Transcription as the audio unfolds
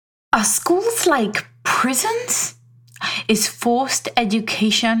Are schools like prisons? Is forced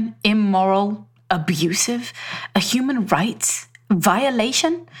education immoral, abusive, a human rights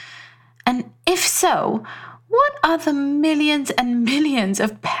violation? And if so, what are the millions and millions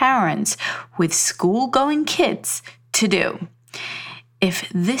of parents with school-going kids to do?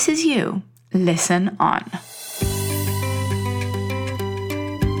 If this is you, listen on.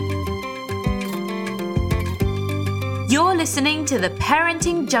 You're listening to The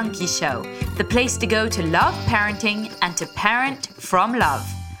Parenting Junkie Show, the place to go to love parenting and to parent from love.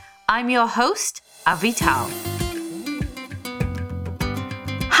 I'm your host, Avital.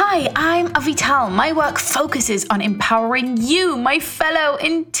 Hi, I'm Avital. My work focuses on empowering you, my fellow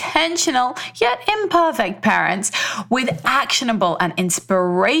intentional yet imperfect parents, with actionable and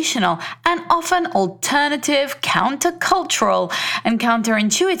inspirational and often alternative, countercultural and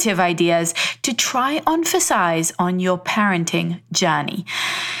counterintuitive ideas to try on for size on your parenting journey.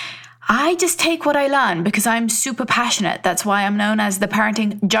 I just take what I learn because I'm super passionate. That's why I'm known as the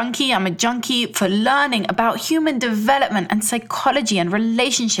parenting junkie. I'm a junkie for learning about human development and psychology and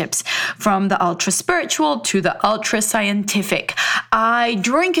relationships, from the ultra spiritual to the ultra scientific. I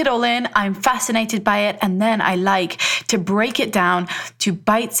drink it all in. I'm fascinated by it. And then I like to break it down to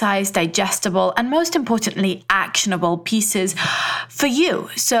bite-sized, digestible, and most importantly, actionable pieces for you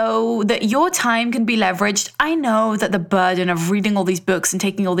so that your time can be leveraged. I know that the burden of reading all these books and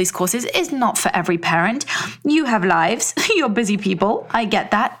taking all these courses is not for every parent. You have lives, you're busy people. I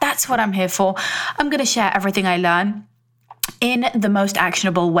get that. That's what I'm here for. I'm going to share everything I learn in the most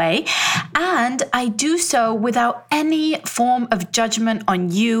actionable way. And I do so without any form of judgment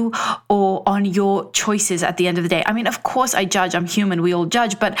on you or on your choices at the end of the day. I mean, of course I judge. I'm human. We all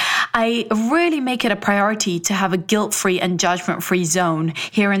judge. But I really make it a priority to have a guilt-free and judgment-free zone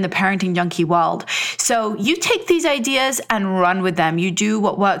here in the parenting junkie world. So you take these ideas and run with them. You do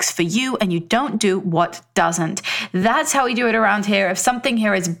what works for you and you don't do what doesn't. That's how we do it around here. If something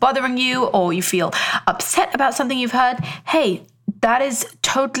here is bothering you or you feel upset about something you've heard, hey, that is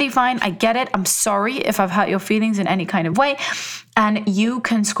totally fine. I get it. I'm sorry if I've hurt your feelings in any kind of way. And you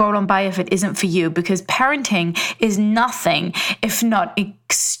can scroll on by if it isn't for you, because parenting is nothing if not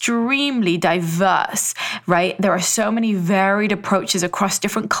extremely diverse, right? There are so many varied approaches across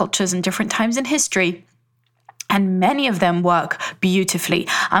different cultures and different times in history. And many of them work beautifully.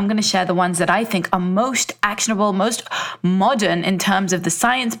 I'm going to share the ones that I think are most actionable, most modern in terms of the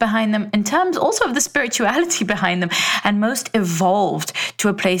science behind them, in terms also of the spirituality behind them, and most evolved to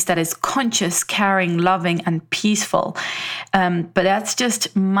a place that is conscious, caring, loving, and peaceful. But that's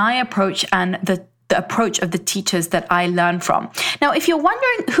just my approach and the approach of the teachers that I learn from. Now, if you're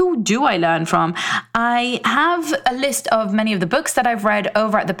wondering who do I learn from, I have a list of many of the books that I've read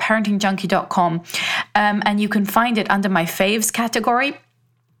over at theparentingjunkie.com, and you can find it under my faves category.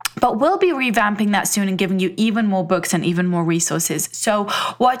 But we'll be revamping that soon and giving you even more books and even more resources. So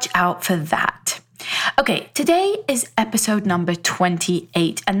watch out for that. Okay, today is episode number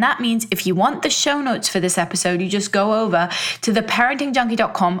 28, and that means if you want the show notes for this episode, you just go over to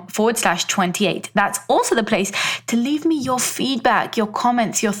theparentingjunkie.com/28. That's also the place to leave me your feedback, your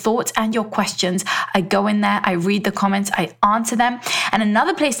comments, your thoughts, and your questions. I go in there, I read the comments, I answer them. And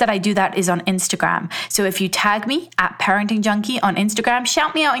another place that I do that is on Instagram. So if you tag me at Parenting Junkie on Instagram,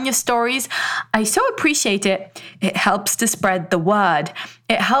 shout me out in your stories. I so appreciate it. It helps to spread the word.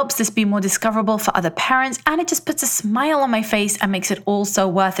 It helps this be more discoverable for other parents, and it just puts a smile on my face and makes it all so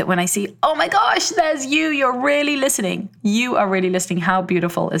worth it when I see, oh my gosh, there's you. You're really listening. You are really listening. How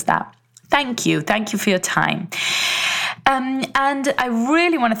beautiful is that? Thank you. Thank you for your time. And I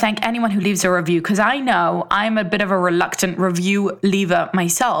really want to thank anyone who leaves a review, because I know I'm a bit of a reluctant review leaver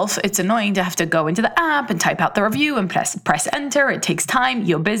myself. It's annoying to have to go into the app and type out the review and press enter. It takes time.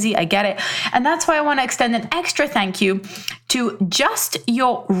 You're busy. I get it. And that's why I want to extend an extra thank you to just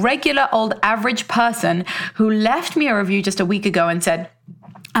your regular old average person who left me a review just a week ago and said,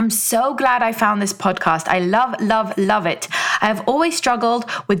 I'm so glad I found this podcast. I love, love, love it. I have always struggled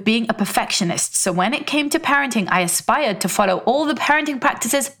with being a perfectionist. So when it came to parenting, I aspired to follow all the parenting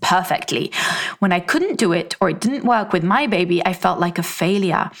practices perfectly. When I couldn't do it or it didn't work with my baby, I felt like a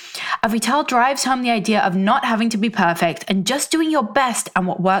failure. Avital drives home the idea of not having to be perfect and just doing your best and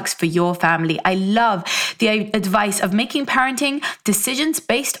what works for your family. I love the advice of making parenting decisions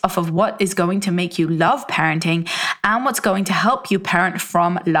based off of what is going to make you love parenting and what's going to help you parent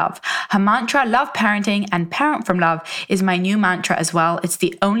from love. Her mantra, love parenting and parent from love, is my new mantra as well. It's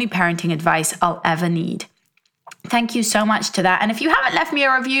the only parenting advice I'll ever need. Thank you so much to that. And if you haven't left me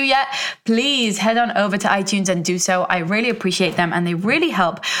a review yet, please head on over to iTunes and do so. I really appreciate them, and they really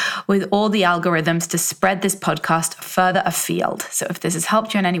help with all the algorithms to spread this podcast further afield. So if this has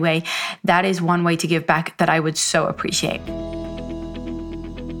helped you in any way, that is one way to give back that I would so appreciate.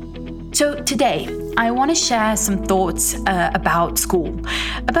 So today, I want to share some thoughts about school.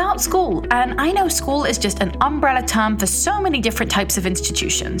 And I know school is just an umbrella term for so many different types of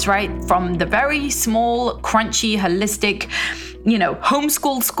institutions, right? From the very small, crunchy, holistic,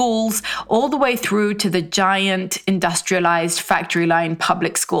 homeschool schools, all the way through to the giant industrialized factory line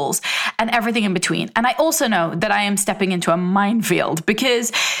public schools and everything in between. And I also know that I am stepping into a minefield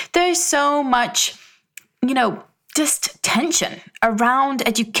because there's so much, just tension around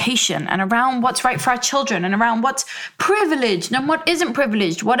education and around what's right for our children and around what's privileged and what isn't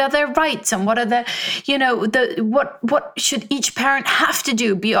privileged, what are their rights and what are what should each parent have to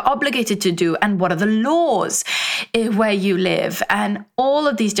do, be obligated to do, and what are the laws where you live. And all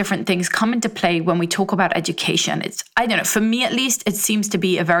of these different things come into play when we talk about education. For me at least, it seems to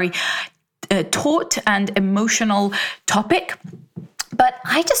be a very taut and emotional topic. But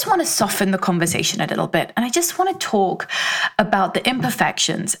I just want to soften the conversation a little bit. And I just want to talk about the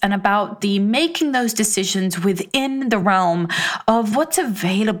imperfections and about the making those decisions within the realm of what's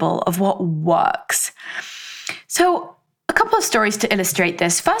available, of what works. So a couple of stories to illustrate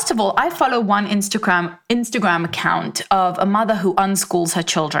this. First of all, I follow one Instagram account of a mother who unschools her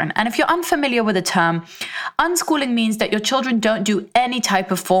children. And if you're unfamiliar with the term, unschooling means that your children don't do any type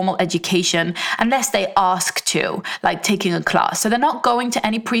of formal education unless they ask to, like taking a class. So they're not going to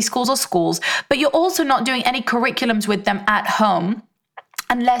any preschools or schools, but you're also not doing any curriculums with them at home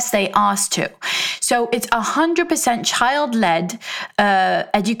unless they ask to. So it's 100% child-led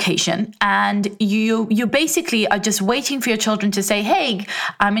education, and you basically are just waiting for your children to say, hey,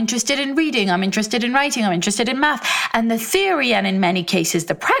 I'm interested in reading, I'm interested in writing, I'm interested in math. And the theory, and in many cases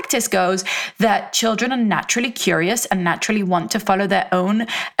the practice goes, that children are naturally curious and naturally want to follow their own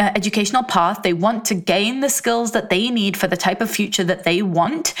educational path. They want to gain the skills that they need for the type of future that they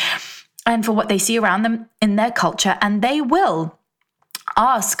want and for what they see around them in their culture, and they will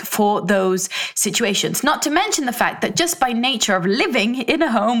ask for those situations. Not to mention the fact that just by nature of living in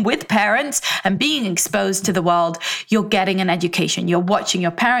a home with parents and being exposed to the world, you're getting an education. You're watching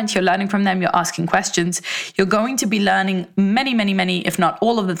your parents, you're learning from them, you're asking questions. You're going to be learning many, many, many, if not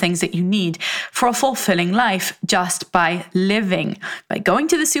all of the things that you need for a fulfilling life just by living, by going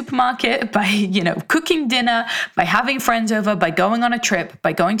to the supermarket, by, cooking dinner, by having friends over, by going on a trip,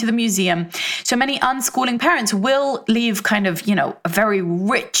 by going to the museum. So many unschooling parents will leave kind of, a very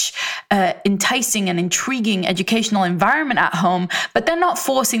rich, enticing and intriguing educational environment at home, but they're not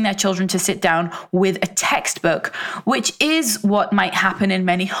forcing their children to sit down with a textbook, which is what might happen in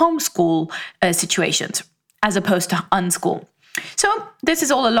many homeschool situations, as opposed to unschool. So this is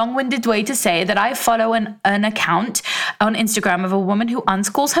all a long-winded way to say that I follow an account on Instagram of a woman who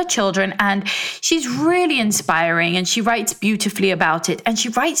unschools her children, and she's really inspiring, and she writes beautifully about it, and she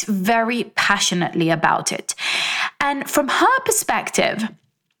writes very passionately about it. And from her perspective,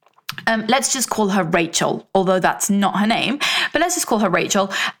 let's just call her Rachel, although that's not her name, but let's just call her Rachel.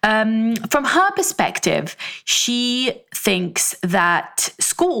 From her perspective, she thinks that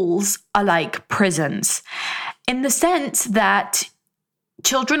schools are like prisons, in the sense that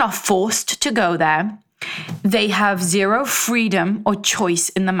children are forced to go there. They have zero freedom or choice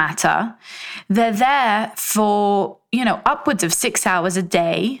in the matter. They're there for, upwards of 6 hours a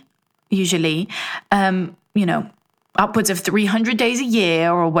day, usually, upwards of 300 days a year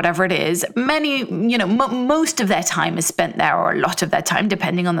or whatever it is. Many, most of their time is spent there, or a lot of their time,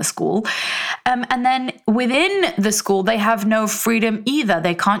 depending on the school. And then within the school, they have no freedom either.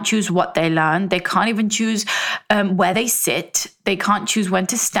 They can't choose what they learn. They can't even choose where they sit. They can't choose when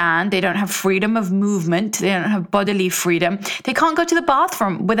to stand. They don't have freedom of movement. They don't have bodily freedom. They can't go to the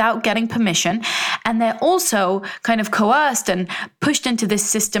bathroom without getting permission. And they're also kind of coerced and pushed into this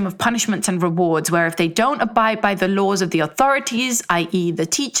system of punishments and rewards, where if they don't abide by the laws of the authorities, i.e. the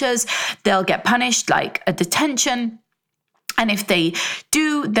teachers, they'll get punished, like a detention. And if they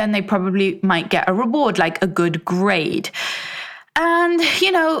do, then they probably might get a reward, like a good grade. And,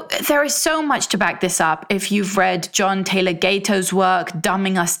 there is so much to back this up. If you've read John Taylor Gato's work,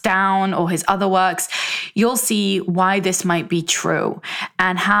 Dumbing Us Down, or his other works, you'll see why this might be true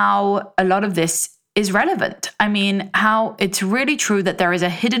and how a lot of this is relevant. I mean, how it's really true that there is a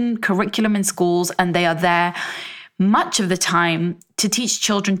hidden curriculum in schools, and they are there much of the time to teach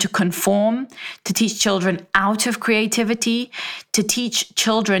children to conform, to teach children out of creativity, to teach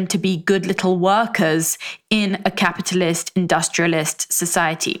children to be good little workers in a capitalist, industrialist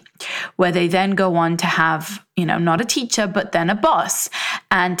society, where they then go on to have, not a teacher, but then a boss,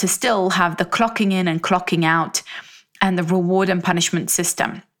 and to still have the clocking in and clocking out and the reward and punishment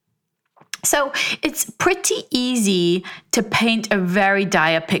system. So it's pretty easy to paint a very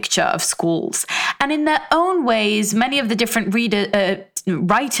dire picture of schools. And in their own ways, many of the different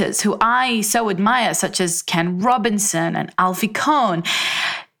writers who I so admire, such as Ken Robinson and Alfie Kohn,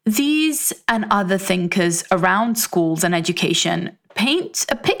 these and other thinkers around schools and education paint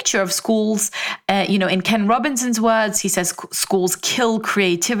a picture of schools. In Ken Robinson's words, he says schools kill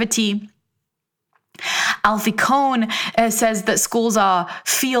creativity. Alfie Kohn says that schools are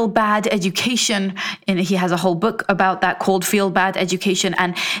feel-bad education, and he has a whole book about that called Feel-Bad Education,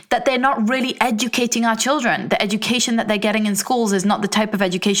 and that they're not really educating our children. The education that they're getting in schools is not the type of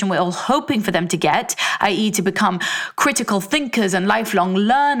education we're all hoping for them to get, i.e. to become critical thinkers and lifelong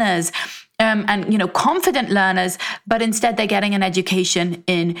learners. And confident learners, but instead they're getting an education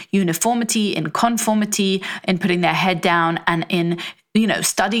in uniformity, in conformity, in putting their head down, and in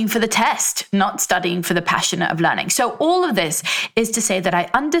studying for the test, not studying for the passion of learning. So all of this is to say that I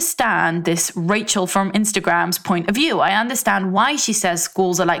understand this Rachel from Instagram's point of view. I understand why she says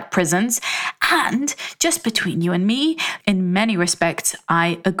schools are like prisons. And just between you and me, in many respects,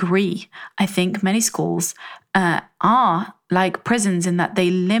 I agree. I think many schools are like prisons in that they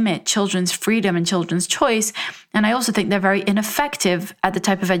limit children's freedom and children's choice. And I also think they're very ineffective at the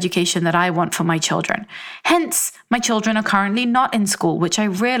type of education that I want for my children. Hence, my children are currently not in school, which I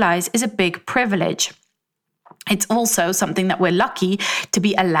realize is a big privilege. It's also something that we're lucky to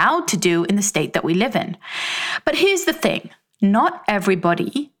be allowed to do in the state that we live in. But here's the thing, not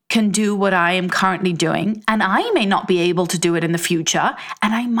everybody can do what I am currently doing, and I may not be able to do it in the future,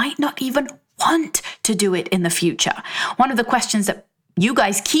 and I might not even want to do it in the future. One of the questions that you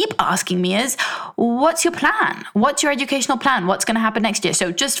guys keep asking me is, what's your plan? What's your educational plan? What's going to happen next year?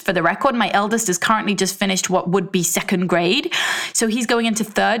 So just for the record, my eldest has currently just finished what would be second grade. So he's going into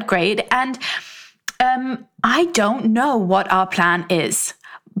third grade. And I don't know what our plan is.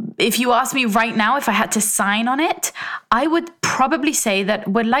 If you ask me right now, if I had to sign on it, I would probably say that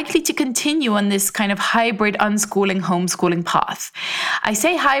we're likely to continue on this kind of hybrid unschooling, homeschooling path. I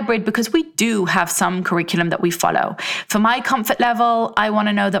say hybrid because we do have some curriculum that we follow. For my comfort level, I want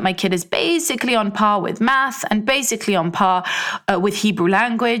to know that my kid is basically on par with math and basically on par with Hebrew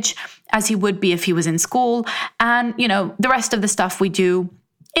language, as he would be if he was in school. And, the rest of the stuff we do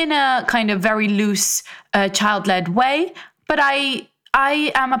in a kind of very loose, child-led way. But I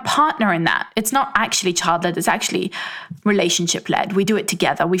am a partner in that. It's not actually child-led, it's actually relationship-led. We do it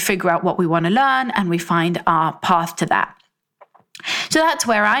together. We figure out what we want to learn and we find our path to that. So that's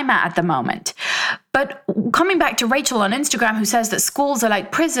where I'm at the moment. But coming back to Rachel on Instagram, who says that schools are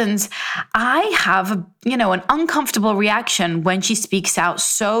like prisons, I have, an uncomfortable reaction when she speaks out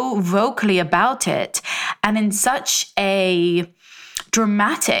so vocally about it and in such a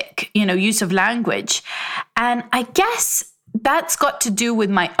dramatic, use of language. And I guess that's got to do with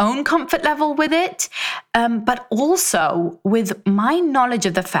my own comfort level with it, but also with my knowledge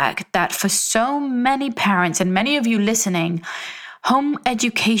of the fact that for so many parents and many of you listening, home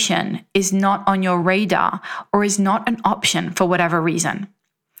education is not on your radar or is not an option for whatever reason.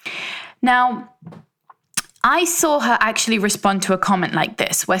 Now, I saw her actually respond to a comment like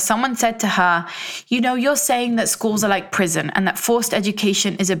this, where someone said to her, you're saying that schools are like prison and that forced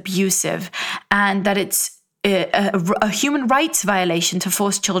education is abusive and that it's a human rights violation to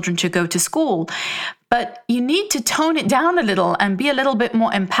force children to go to school. But you need to tone it down a little and be a little bit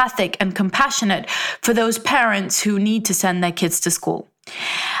more empathic and compassionate for those parents who need to send their kids to school.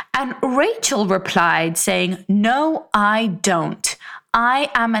 And Rachel replied saying, no, I don't.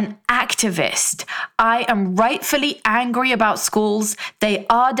 I am an activist. I am rightfully angry about schools. They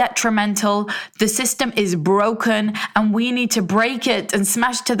are detrimental. The system is broken and we need to break it and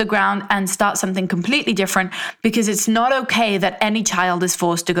smash it to the ground and start something completely different because it's not okay that any child is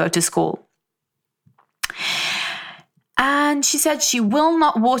forced to go to school. And she said she will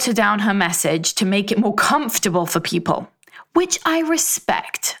not water down her message to make it more comfortable for people, which I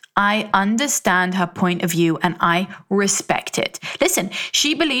respect. I understand her point of view and I respect it. Listen,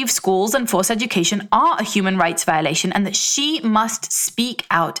 she believes schools and forced education are a human rights violation and that she must speak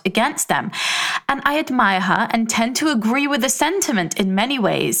out against them. And I admire her and tend to agree with the sentiment in many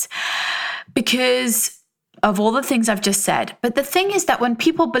ways because of all the things I've just said. But the thing is that when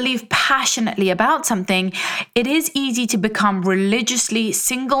people believe passionately about something, it is easy to become religiously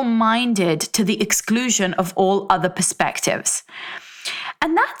single-minded to the exclusion of all other perspectives.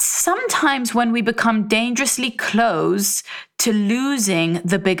 And that's sometimes when we become dangerously close to losing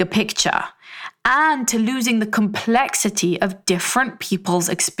the bigger picture and to losing the complexity of different people's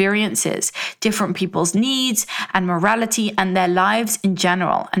experiences, different people's needs and morality and their lives in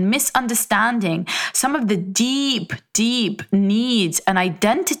general, and misunderstanding some of the deep, deep needs and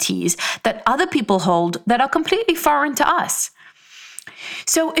identities that other people hold that are completely foreign to us.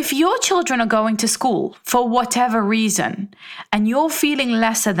 So if your children are going to school for whatever reason, and you're feeling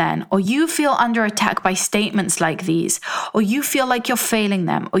lesser than, or you feel under attack by statements like these, or you feel like you're failing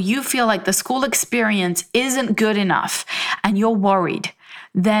them, or you feel like the school experience isn't good enough, and you're worried,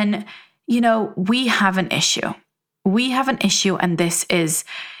 then, we have an issue. We have an issue, and this is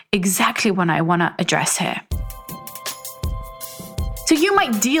exactly what I want to address here. So you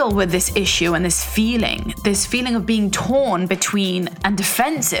might deal with this issue and this feeling of being torn between and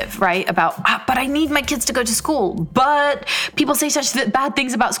defensive, right? About, but I need my kids to go to school, but people say such bad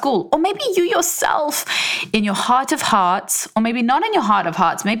things about school. Or maybe you yourself in your heart of hearts, or maybe not in your heart of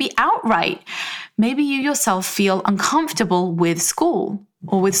hearts, maybe outright, maybe you yourself feel uncomfortable with school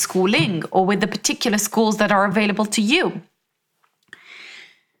or with schooling or with the particular schools that are available to you.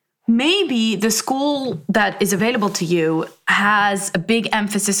 Maybe the school that is available to you has a big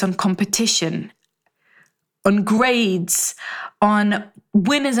emphasis on competition, on grades, on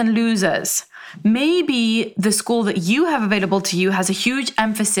winners and losers. Maybe the school that you have available to you has a huge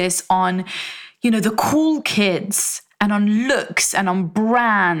emphasis on, the cool kids and on looks and on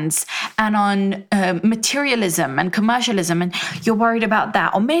brands and on materialism and commercialism. And you're worried about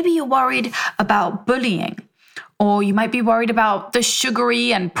that. Or maybe you're worried about bullying. Or you might be worried about the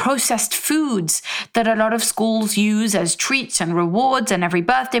sugary and processed foods that a lot of schools use as treats and rewards and every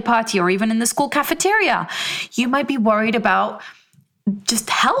birthday party or even in the school cafeteria. You might be worried about just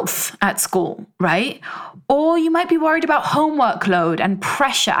health at school, right? Or you might be worried about homework load and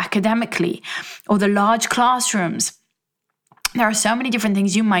pressure academically or the large classrooms. There are so many different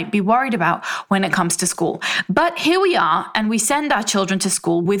things you might be worried about when it comes to school. But here we are, and we send our children to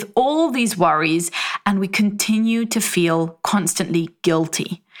school with all these worries, and we continue to feel constantly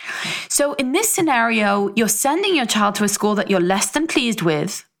guilty. So in this scenario, you're sending your child to a school that you're less than pleased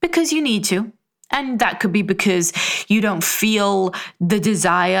with because you need to. And that could be because you don't feel the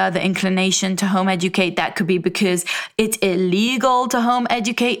desire, the inclination to home educate. That could be because it's illegal to home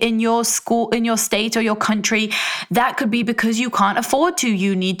educate in your school, in your state or your country. That could be because you can't afford to.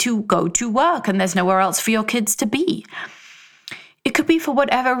 You need to go to work and there's nowhere else for your kids to be. It could be for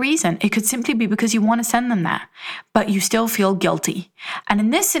whatever reason. It could simply be because you want to send them there, but you still feel guilty. And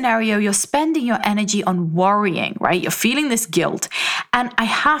in this scenario, you're spending your energy on worrying, right? You're feeling this guilt. And I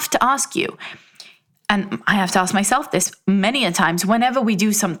have to ask you, and I have to ask myself this many a times, whenever we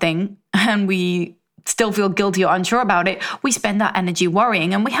do something and we still feel guilty or unsure about it, we spend our energy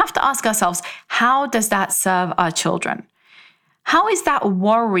worrying. And we have to ask ourselves, how does that serve our children? How is that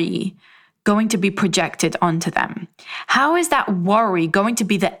worry going to be projected onto them? How is that worry going to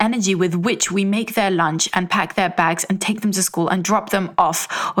be the energy with which we make their lunch and pack their bags and take them to school and drop them off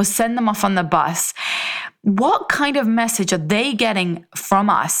or send them off on the bus? What kind of message are they getting from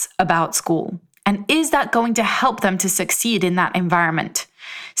us about school? And is that going to help them to succeed in that environment?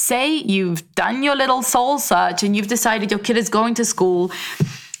 Say you've done your little soul search and you've decided your kid is going to school.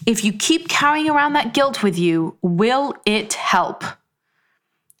 If you keep carrying around that guilt with you, will it help?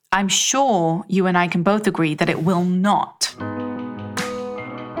 I'm sure you and I can both agree that it will not.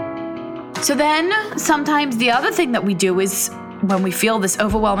 So then sometimes the other thing that we do is when we feel this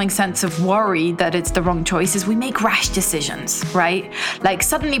overwhelming sense of worry that it's the wrong choice is we make rash decisions, right? Like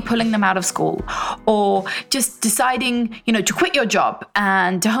suddenly pulling them out of school or just deciding, to quit your job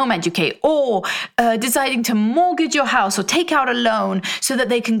and to home educate or deciding to mortgage your house or take out a loan so that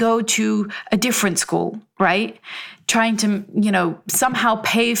they can go to a different school, right? Trying to, somehow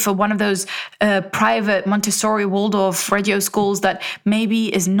pay for one of those private Montessori, Waldorf, Reggio schools that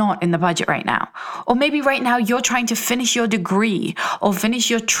maybe is not in the budget right now. Or maybe right now you're trying to finish your degree or finish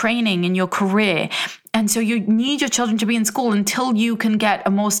your training in your career. And so you need your children to be in school until you can get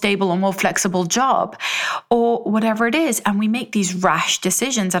a more stable or more flexible job or whatever it is. And we make these rash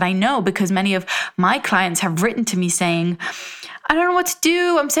decisions. And I know because many of my clients have written to me saying, I don't know what to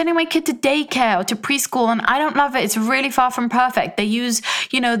do. I'm sending my kid to daycare or to preschool and I don't love it. It's really far from perfect. They use,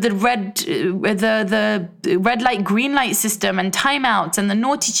 the red light, green light system and timeouts and the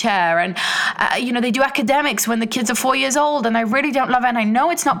naughty chair. And, they do academics when the kids are 4 years old and I really don't love it. And I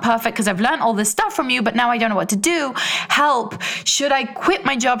know it's not perfect because I've learned all this stuff from you, you, but now I don't know what to do. Help. Should I quit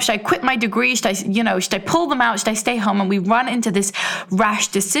my job? Should I quit my degree? Should I pull them out? Should I stay home? And we run into this rash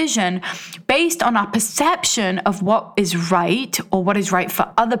decision based on our perception of what is right or what is right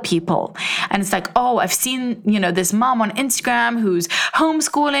for other people. And it's like, oh, I've seen, this mom on Instagram who's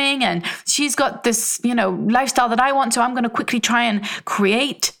homeschooling and she's got this, lifestyle that I want. So I'm going to quickly try and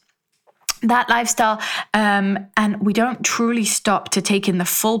create that lifestyle. And we don't truly stop to take in the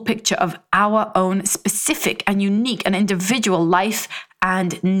full picture of our own specific and unique and individual life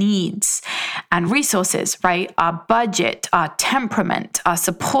and needs and resources, right? Our budget, our temperament, our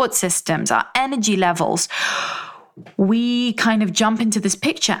support systems, our energy levels. We kind of jump into this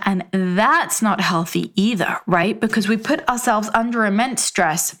picture, and that's not healthy either, right? Because we put ourselves under immense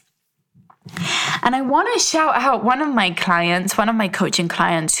stress. And I want to shout out one of my coaching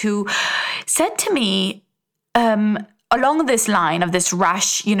clients who said to me, along this line of this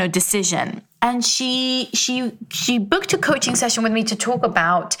rash, decision. And she booked a coaching session with me to talk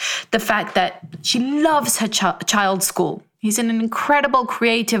about the fact that she loves her child's school. He's in an incredible,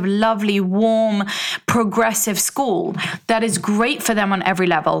 creative, lovely, warm, progressive school that is great for them on every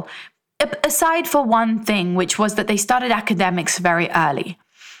level. Aside for one thing, which was that they started academics very early.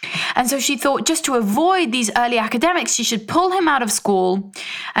 And so she thought, just to avoid these early academics, she should pull him out of school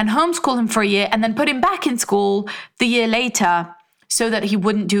and homeschool him for a year and then put him back in school the year later so that he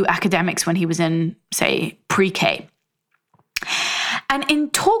wouldn't do academics when he was in, say, pre-K. And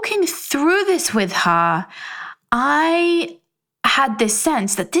in talking through this with her, I had this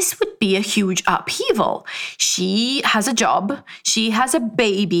sense that this would be a huge upheaval. She has a job. She has a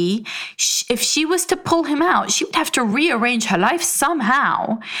baby. If she was to pull him out, she would have to rearrange her life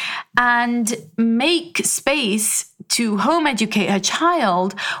somehow and make space to home educate her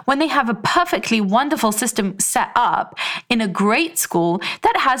child when they have a perfectly wonderful system set up in a great school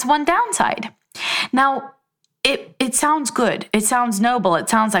that has one downside. Now, it sounds good. It sounds noble. It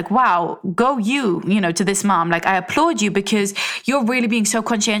sounds like, wow, go you, to this mom. Like, I applaud you because you're really being so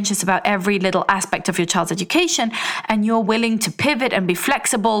conscientious about every little aspect of your child's education, and you're willing to pivot and be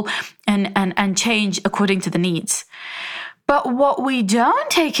flexible and change according to the needs. But what we don't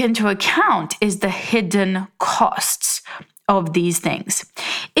take into account is the hidden costs of these things.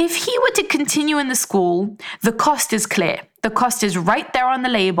 If he were to continue in the school, the cost is clear. The cost is right there on the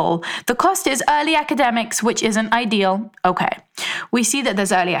label. The cost is early academics, which isn't ideal. Okay. We see that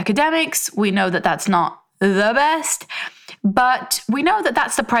there's early academics. We know that that's not the best, but we know that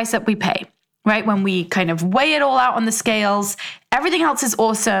that's the price that we pay, right? When we kind of weigh it all out on the scales, everything else is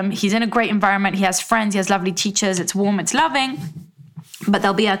awesome. He's in a great environment. He has friends. He has lovely teachers. It's warm. It's loving. But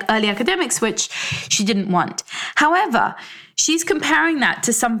there'll be early academics, which she didn't want. However, she's comparing that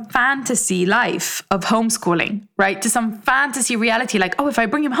to some fantasy life of homeschooling, right? To some fantasy reality, like, oh, if I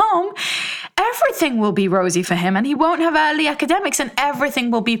bring him home, everything will be rosy for him and he won't have early academics and everything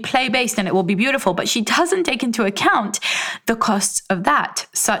will be play-based and it will be beautiful. But she doesn't take into account the costs of that,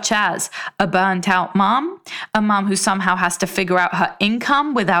 such as a burnt out mom, a mom who somehow has to figure out her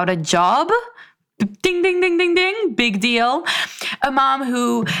income without a job. Ding, ding, ding, ding, ding. Big deal. A mom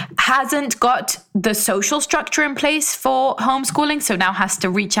who hasn't got the social structure in place for homeschooling, so now has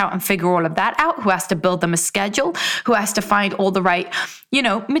to reach out and figure all of that out, who has to build them a schedule, who has to find all the right,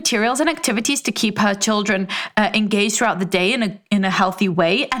 materials and activities to keep her children engaged throughout the day in a healthy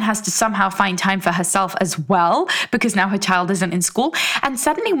way, and has to somehow find time for herself as well, because now her child isn't in school. And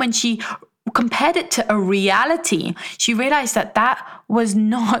suddenly when she compared it to a reality, she realized that was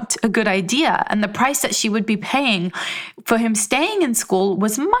not a good idea. And the price that she would be paying for him staying in school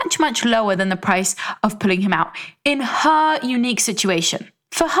was much, much lower than the price of pulling him out in her unique situation.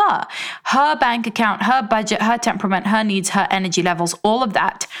 For her bank account, her budget, her temperament, her needs, her energy levels, all of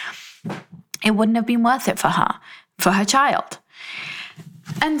that, it wouldn't have been worth it for her child.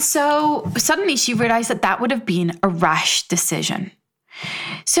 And so suddenly she realized that would have been a rash decision.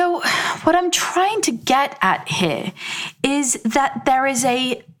 So what I'm trying to get at here is that there is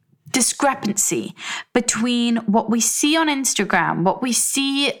a discrepancy between what we see on Instagram, what we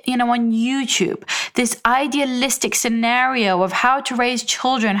see, on YouTube, this idealistic scenario of how to raise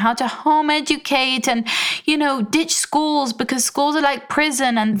children, how to home educate and, ditch schools because schools are like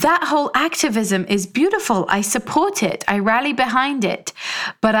prison. And that whole activism is beautiful. I support it. I rally behind it.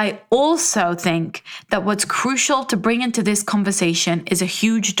 But I also think that what's crucial to bring into this conversation is a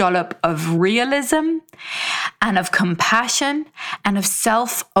huge dollop of realism and of compassion and of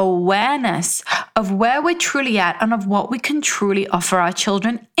self-awareness of where we're truly at and of what we can truly offer our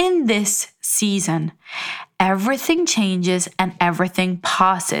children in this season. Everything changes and everything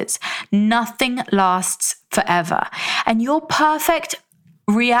passes. Nothing lasts forever. And your perfect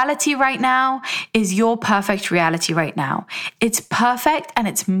reality right now is your perfect reality right now. It's perfect and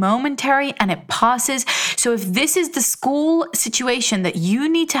it's momentary and it passes. So if this is the school situation that you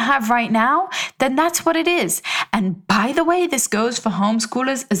need to have right now, then that's what it is. And by the way, this goes for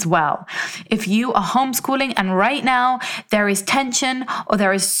homeschoolers as well. If you are homeschooling and right now there is tension, or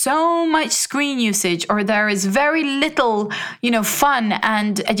there is so much screen usage, or there is very little, fun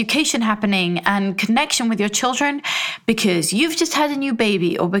and education happening and connection with your children because you've just had a new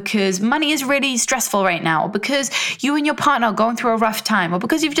baby, or because money is really stressful right now, or because you and your partner are going through a rough time, or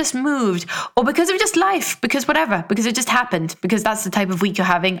because you've just moved, or because of just life, because whatever, because it just happened, because that's the type of week you're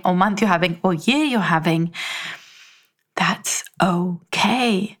having, or month you're having, or year you're having, that's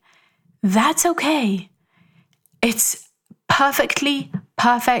okay. That's okay. It's perfectly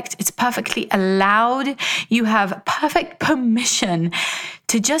perfect. It's perfectly allowed. You have perfect permission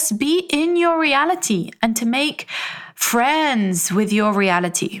to just be in your reality and to make friends with your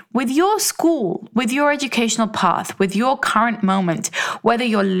reality, with your school, with your educational path, with your current moment, whether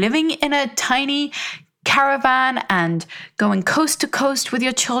you're living in a tiny caravan and going coast to coast with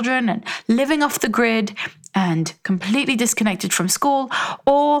your children and living off the grid and completely disconnected from school,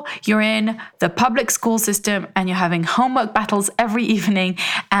 or you're in the public school system and you're having homework battles every evening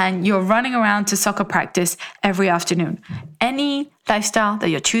and you're running around to soccer practice every afternoon. Any lifestyle that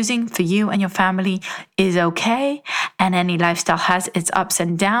you're choosing for you and your family is okay, and any lifestyle has its ups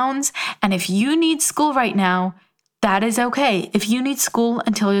and downs. And if you need school right now, that is okay. If you need school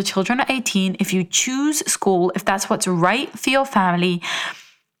until your children are 18, if you choose school, if that's what's right for your family,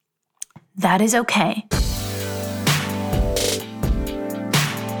 that is okay.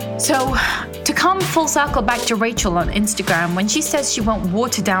 So, to come full circle back to Rachel on Instagram, when she says she won't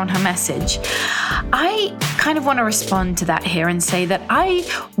water down her message, I kind of want to respond to that here and say that I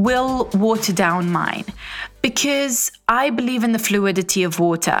will water down mine, because I believe in the fluidity of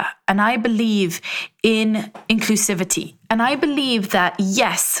water, and I believe in inclusivity, and I believe that,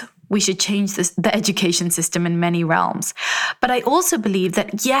 yes, we should change the education system in many realms. But I also believe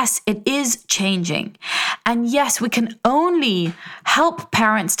that, yes, it is changing. And yes, we can only help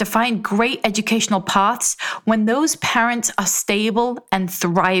parents to find great educational paths when those parents are stable and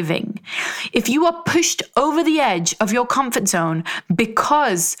thriving. If you are pushed over the edge of your comfort zone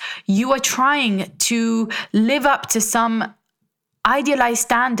because you are trying to live up to some idealized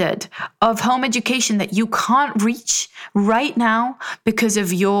standard of home education that you can't reach right now because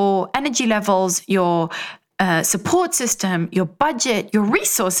of your energy levels, your support system, your budget, your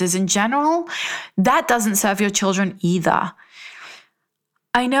resources in general, that doesn't serve your children either.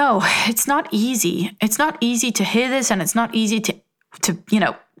 I know it's not easy. It's not easy to hear this, and it's not easy to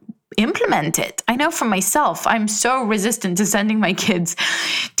implement it. I know for myself, I'm so resistant to sending my kids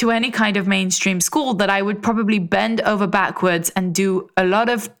to any kind of mainstream school that I would probably bend over backwards and do a lot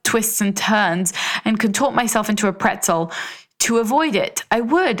of twists and turns and contort myself into a pretzel to avoid it.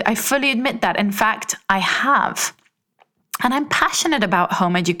 I fully admit that. In fact, I have. And I'm passionate about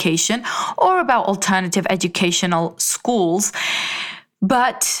home education or about alternative educational schools,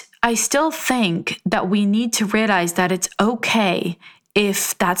 but I still think that we need to realize that it's okay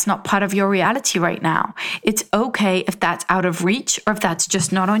if that's not part of your reality right now. It's okay if that's out of reach, or if that's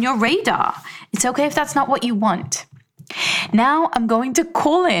just not on your radar. It's okay if that's not what you want. Now I'm going to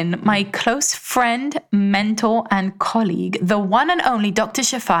call in my close friend, mentor, and colleague, the one and only Dr.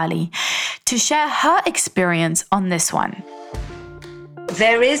 Shefali, to share her experience on this one.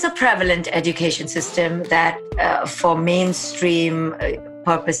 There is a prevalent education system that for mainstream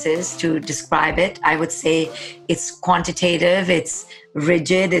purposes to describe it, I would say it's quantitative, it's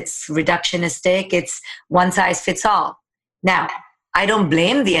rigid, it's reductionistic, it's one size fits all. Now, I don't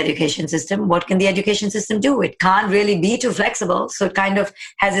blame the education system. What can the education system do? It can't really be too flexible, so it kind of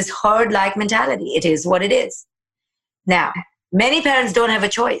has this herd-like mentality. It is what it is. Now, many parents don't have a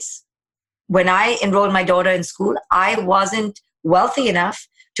choice. When I enrolled my daughter in school, I wasn't wealthy enough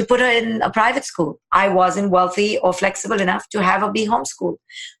to put her in a private school. I wasn't wealthy or flexible enough to have her be homeschooled.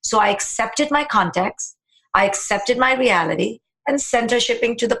 So I accepted my context, I accepted my reality, and sent her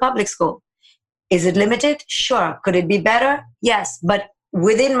shipping to the public school. Is it limited? Sure. Could it be better? Yes. But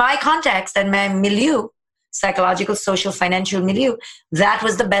within my context and my milieu, psychological, social, financial milieu, that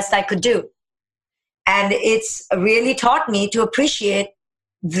was the best I could do. And it's really taught me to appreciate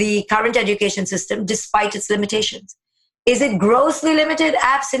the current education system despite its limitations. Is it grossly limited?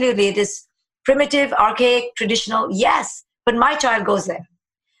 Absolutely. It is primitive, archaic, traditional. Yes. But my child goes there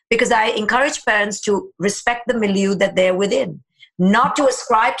because I encourage parents to respect the milieu that they're within, not to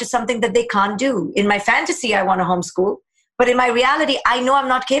ascribe to something that they can't do. In my fantasy, I want to homeschool, but in my reality, I know I'm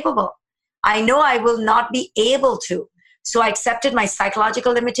not capable. I know I will not be able to. So I accepted my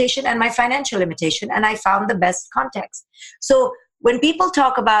psychological limitation and my financial limitation, and I found the best context. So when people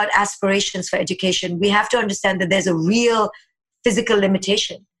talk about aspirations for education, we have to understand that there's a real physical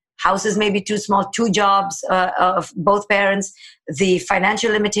limitation. Houses may be too small, 2 jobs of both parents, the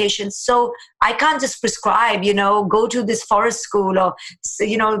financial limitations. So I can't just prescribe, go to this forest school or,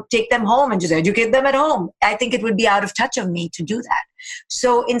 take them home and just educate them at home. I think it would be out of touch of me to do that.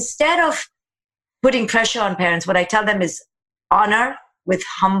 So instead of putting pressure on parents, what I tell them is honor with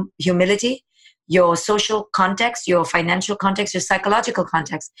humility your social context, your financial context, your psychological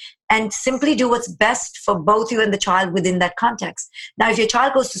context, and simply do what's best for both you and the child within that context. Now, if your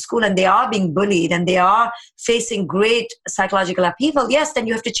child goes to school and they are being bullied and they are facing great psychological upheaval, yes, then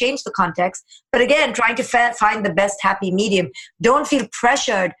you have to change the context. But again, trying to find the best happy medium. Don't feel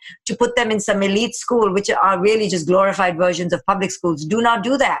pressured to put them in some elite school, which are really just glorified versions of public schools. Do not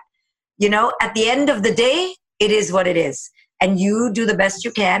do that. At the end of the day, it is what it is. And you do the best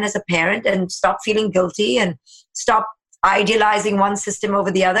you can as a parent and stop feeling guilty and stop idealizing one system over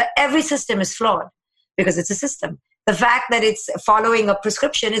the other. Every system is flawed because it's a system. The fact that it's following a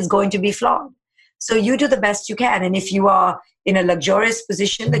prescription is going to be flawed. So you do the best you can. And if you are in a luxurious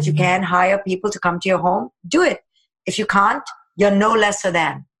position that you can hire people to come to your home, do it. If you can't, you're no lesser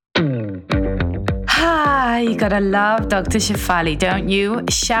than. You gotta love Dr. Shefali, don't you?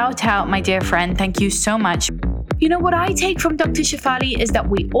 Shout out, my dear friend. Thank you so much. What I take from Dr. Shefali is that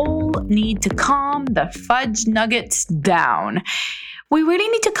we all need to calm the fudge nuggets down. We really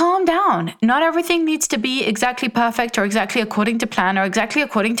need to calm down. Not everything needs to be exactly perfect or exactly according to plan or exactly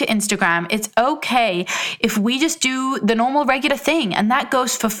according to Instagram. It's okay if we just do the normal regular thing. And that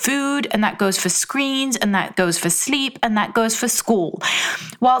goes for food, and that goes for screens, and that goes for sleep, and that goes for school.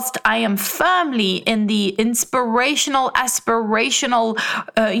 Whilst I am firmly in the inspirational, aspirational,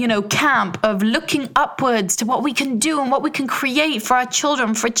 camp of looking upwards to what we can do and what we can create for our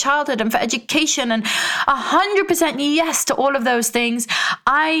children, for childhood and for education, and 100% yes to all of those things,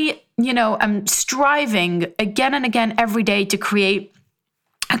 I, am striving again and again every day to create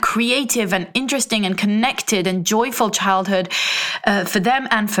a creative and interesting and connected and joyful childhood for them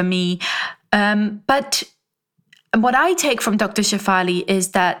and for me. But what I take from Dr. Shefali is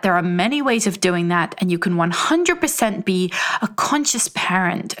that there are many ways of doing that, and you can 100% be a conscious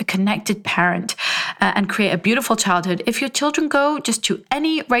parent, a connected parent, and create a beautiful childhood. If your children go just to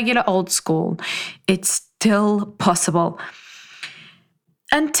any regular old school, it's still possible.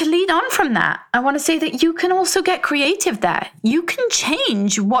 And to lead on from that, I want to say that you can also get creative there. You can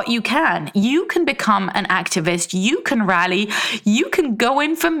change what you can. You can become an activist. You can rally. You can go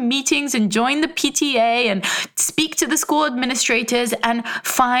in for meetings and join the PTA and speak to the school administrators and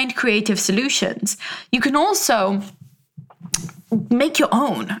find creative solutions. You can also make your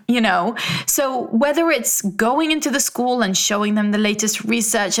own, So whether it's going into the school and showing them the latest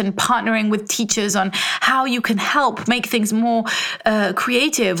research and partnering with teachers on how you can help make things more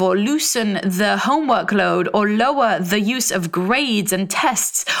creative, or loosen the homework load, or lower the use of grades and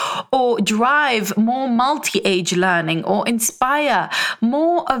tests, or drive more multi-age learning, or inspire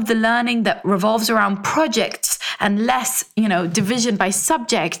more of the learning that revolves around projects and less, division by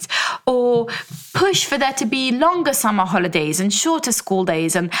subject, or push for there to be longer summer holidays and shorter school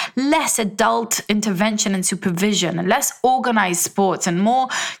days and less adult intervention and supervision and less organized sports and more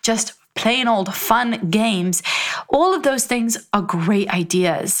just plain old fun games. All of those things are great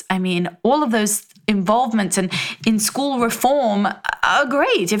ideas. I mean, all of those involvements and in school reform are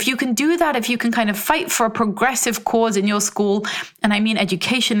great. If you can do that, if you can kind of fight for a progressive cause in your school, and I mean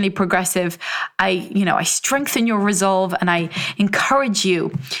educationally progressive, I strengthen your resolve and I encourage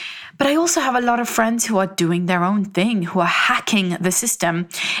you. But I also have a lot of friends who are doing their own thing, who are hacking the system.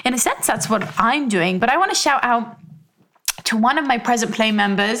 In a sense, that's what I'm doing. But I want to shout out to one of my Present Play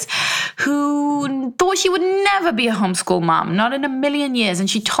members who thought she would never be a homeschool mom, not in a million years. And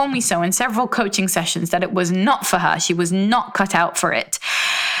she told me so in several coaching sessions that it was not for her. She was not cut out for it.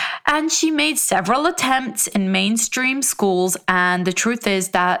 And she made several attempts in mainstream schools, and the truth is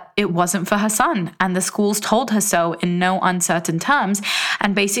that it wasn't for her son. And the schools told her so in no uncertain terms,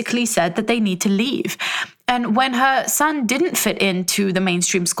 and basically said that they need to leave. And when her son didn't fit into the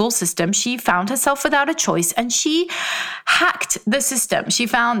mainstream school system, she found herself without a choice, and she hacked the system. She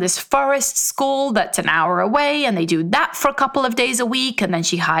found this forest school that's an hour away, and they do that for a couple of days a week. And then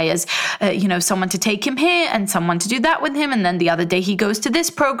she hires, someone to take him here and someone to do that with him. And then the other day he goes to this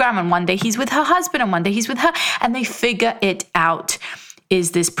program, and one day he's with her husband, and one day he's with her, and they figure it out.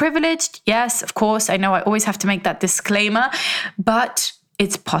 Is this privileged? Yes, of course. I know I always have to make that disclaimer, but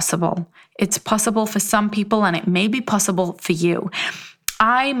it's possible. It's possible for some people, and it may be possible for you.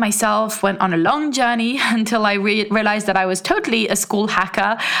 I myself went on a long journey until I realized that I was totally a school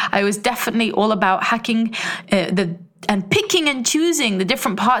hacker. I was definitely all about hacking and picking and choosing the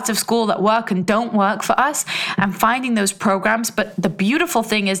different parts of school that work and don't work for us and finding those programs. But the beautiful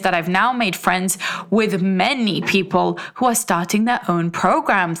thing is that I've now made friends with many people who are starting their own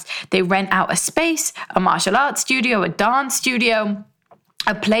programs. They rent out a space, a martial arts studio, a dance studio,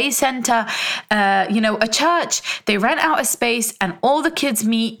 a play center, a church. They rent out a space and all the kids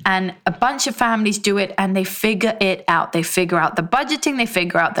meet and a bunch of families do it and they figure it out. They figure out the budgeting, they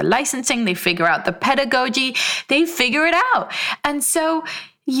figure out the licensing, they figure out the pedagogy, they figure it out. And so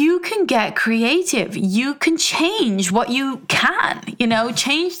you can get creative. You can change what you can,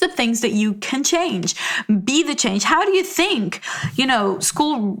 change the things that you can change. Be the change. How do you think,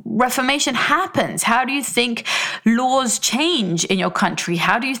 school reformation happens? How do you think laws change in your country?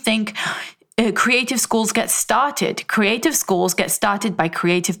 How do you think creative schools get started? Creative schools get started by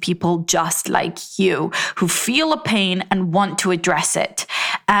creative people just like you who feel a pain and want to address it.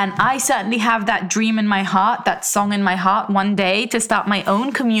 And I certainly have that dream in my heart, that song in my heart one day to start my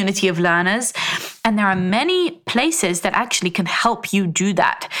own community of learners. And there are many places that actually can help you do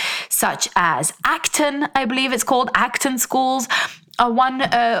that, such as Acton, I believe it's called. Acton schools are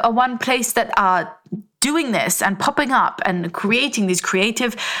one place that are doing this and popping up and creating these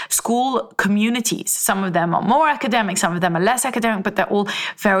creative school communities. Some of them are more academic, some of them are less academic, but they're all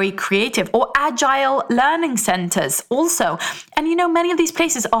very creative. Or agile learning centers also. And many of these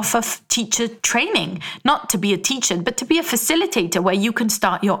places offer teacher training, not to be a teacher, but to be a facilitator where you can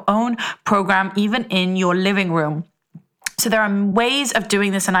start your own program even in your living room. So there are ways of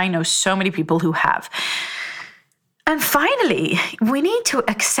doing this, and I know so many people who have. And finally, we need to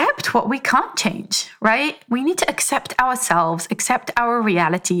accept what we can't change, right? We need to accept ourselves, accept our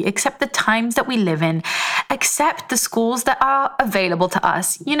reality, accept the times that we live in, accept the schools that are available to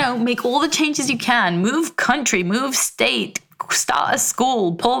us. Make all the changes you can, move country, move state, start a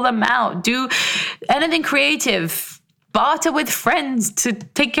school, pull them out, do anything creative, barter with friends to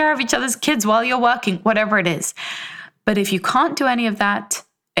take care of each other's kids while you're working, whatever it is. But if you can't do any of that,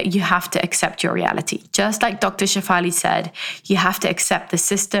 you have to accept your reality. Just like Dr. Shefali said, you have to accept the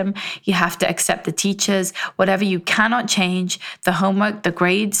system, you have to accept the teachers, whatever you cannot change, the homework, the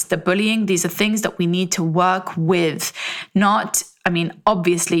grades, the bullying, these are things that we need to work with.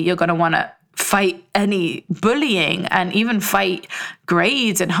 Obviously you're going to want to fight any bullying and even fight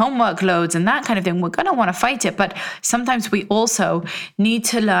grades and homework loads and that kind of thing. We're going to want to fight it. But sometimes we also need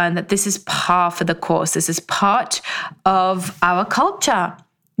to learn that this is par for the course. This is part of our culture.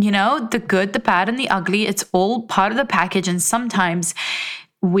 The good, the bad, and the ugly, it's all part of the package. And sometimes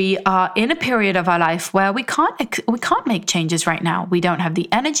we are in a period of our life where we can't make changes right now. We don't have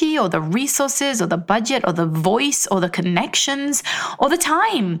the energy or the resources or the budget or the voice or the connections or the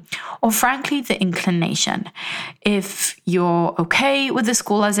time or frankly, the inclination. If you're okay with the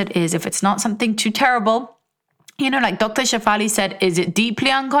school as it is, if it's not something too terrible, like Dr. Shefali said, is it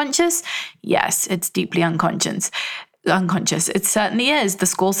deeply unconscious? Yes, it's deeply unconscious. It certainly is. The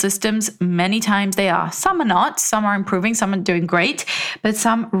school systems, many times they are. Some are not. Some are improving. Some are doing great, but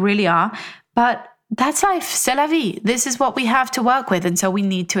some really are. But that's life. C'est la vie. This is what we have to work with. And so we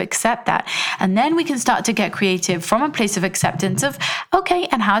need to accept that. And then we can start to get creative from a place of acceptance of, okay,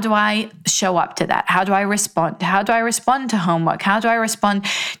 and how do I show up to that? How do I respond? How do I respond to homework? How do I respond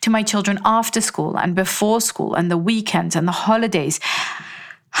to my children after school and before school and the weekends and the holidays?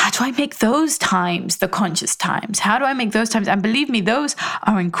 How do I make those times the conscious times? How do I make those times? And believe me, those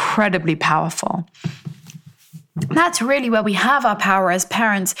are incredibly powerful. That's really where we have our power as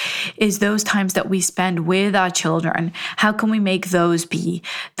parents, is those times that we spend with our children. How can we make those be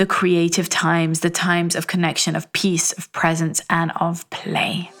the creative times, the times of connection, of peace, of presence, and of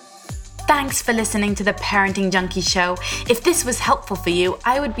play? Thanks for listening to the Parenting Junkie Show. If this was helpful for you,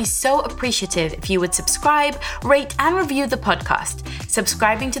 I would be so appreciative if you would subscribe, rate, and review the podcast.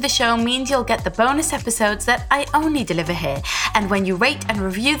 Subscribing to the show means you'll get the bonus episodes that I only deliver here. And when you rate and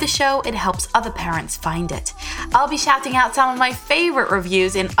review the show, it helps other parents find it. I'll be shouting out some of my favorite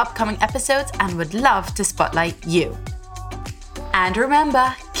reviews in upcoming episodes and would love to spotlight you. And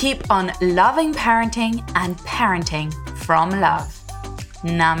remember, keep on loving parenting and parenting from love.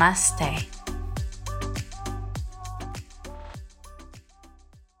 Namaste.